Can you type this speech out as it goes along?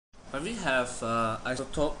When we have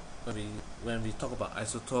isotope, when we talk about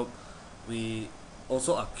isotope, we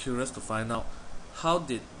also are curious to find out how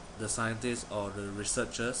did the scientists or the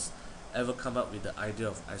researchers ever come up with the idea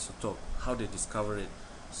of isotope, how they discover it.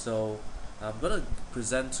 So I'm going to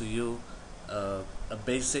present to you a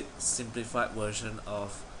basic simplified version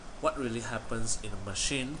of what really happens in a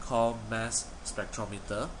machine called mass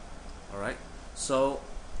spectrometer. Alright, so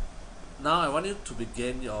now I want you to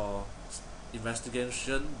begin your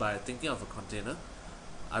investigation by thinking of a container.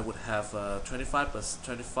 I would have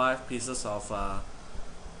 25 pieces of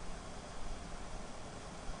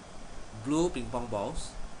blue ping pong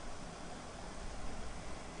balls,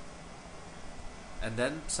 and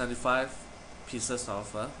then 75 pieces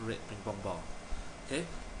of red ping pong ball. Okay,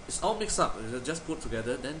 it's all mixed up. You just put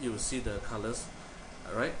together, then you will see the colors.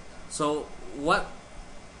 Alright, so what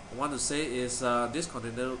I want to say is this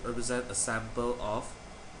container represents a sample of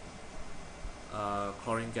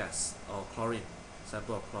chlorine gas, or chlorine,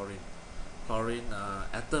 sample of chlorine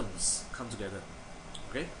atoms come together.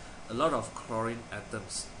 Okay, a lot of chlorine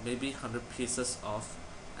atoms, maybe 100 pieces of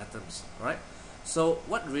atoms. Right, so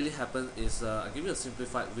what really happened is I'll give you a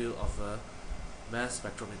simplified view of a mass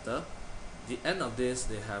spectrometer. The end of this,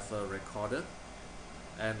 they have a recorder,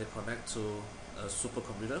 and they connect to a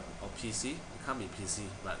supercomputer or PC. It can't be PC,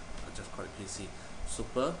 but I just call it PC,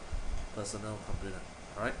 super personal computer.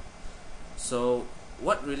 Alright, so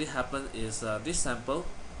what really happened is this sample,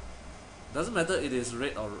 doesn't matter it is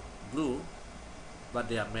red or blue, but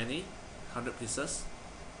there are many 100 pieces.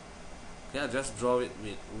 Okay, I just draw it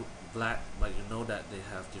with black, but you know that they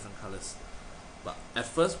have different colors, but at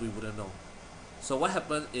first we wouldn't know. So what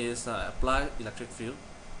happened is I apply electric field,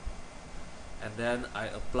 and then I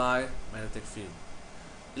apply magnetic field.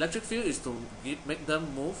 Electric field is to make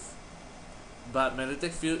them move, but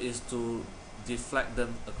magnetic field is to deflect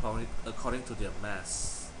them according to their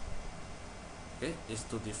mass. Okay, is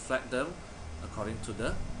to deflect them according to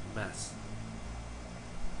the mass.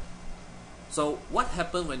 So what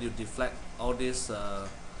happens when you deflect all these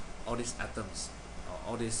atoms, or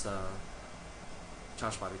all these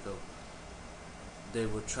charged particles? They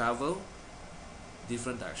will travel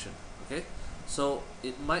different direction. Okay, so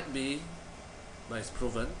it might be, but it's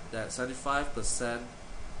proven that 75%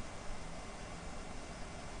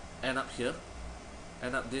 end up here,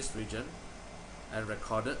 end up this region, and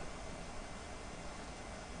recorded,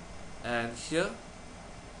 and here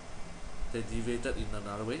they deviated in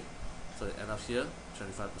another way, so they end up here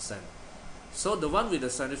 25%. So the one with the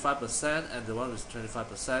 75% and the one with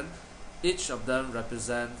 25%, each of them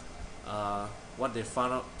represent what they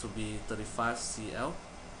found out to be 35 Cl,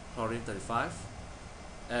 chlorine 35,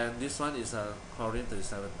 and this one is a chlorine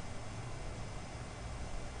 37.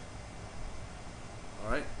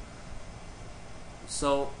 Alright,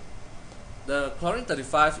 so the chlorine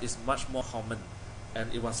 35 is much more common,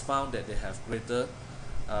 and it was found that they have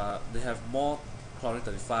more chlorine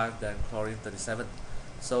 35 than chlorine 37.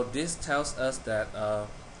 So this tells us that a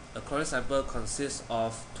chlorine sample consists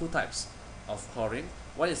of two types of chlorine.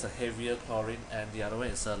 One is a heavier chlorine, and the other one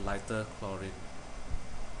is a lighter chlorine.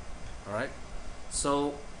 Alright,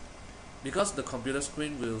 so because the computer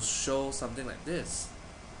screen will show something like this,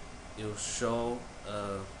 it will show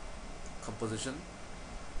a composition.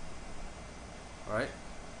 Alright,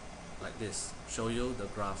 like this. Show you the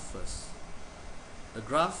graph first. The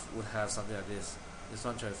graph would have something like this. This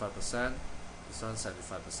one 25%, this one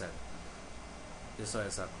 75%. This one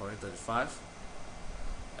is a chlorine 35,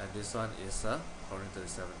 and this one is a chlorine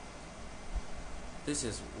 37. This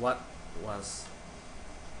is what was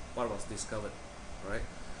discovered, right?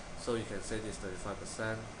 So you can say this 35%,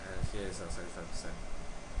 and here is a 75%,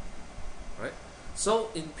 right? So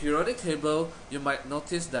in periodic table, you might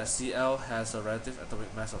notice that Cl has a relative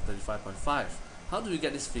atomic mass of 35.5. How do we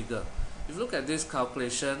get this figure? If you look at this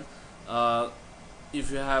calculation,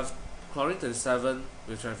 if you have chlorine 37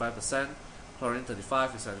 with 25%, chlorine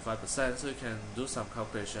 35 is 75%, so you can do some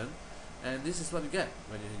calculation, and this is what you get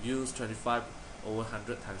when you use 25 over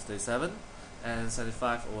 100 times 37 and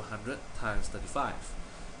 75 over 100 times 35.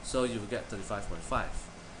 So you will get 35.5.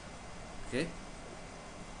 Okay,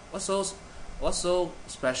 what's so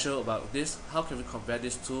special about this? How can we compare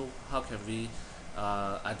these two? How can we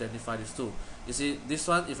identify these two? You see, this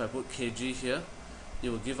one, if I put kg here, it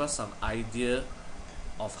will give us some idea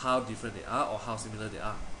of how different they are or how similar they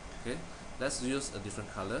are. Okay, let's use a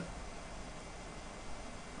different color.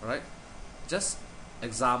 Alright, just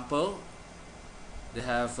example, they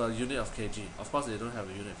have a unit of kg. Of course they don't have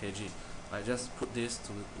a unit of kg. I just put this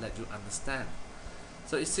to let you understand.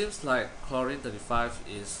 So it seems like chlorine 35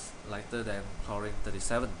 is lighter than chlorine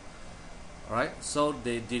 37. Alright, so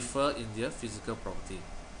they differ in their physical property.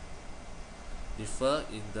 differ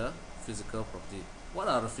in the physical property. What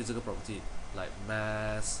are the physical property? Like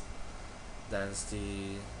mass,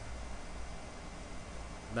 density,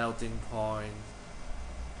 melting point,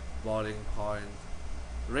 boiling point,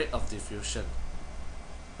 rate of diffusion,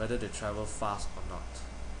 whether they travel fast or not.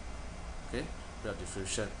 Okay, rate of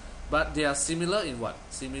diffusion. But they are similar in what?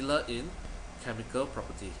 Similar in chemical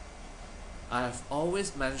property. I have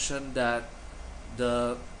always mentioned that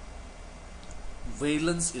the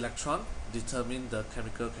valence electron determine the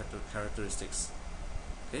chemical characteristics.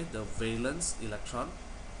 Okay, the valence electron.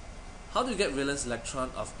 How do you get valence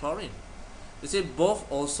electron of chlorine? You see both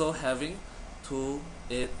also having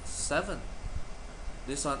 287.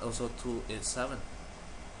 This one also 287.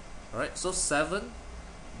 Alright, so 7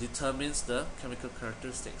 determines the chemical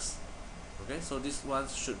characteristics. Okay, so this one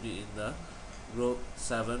should be in the group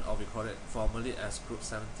 7, or we call it formally as group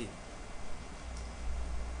 17.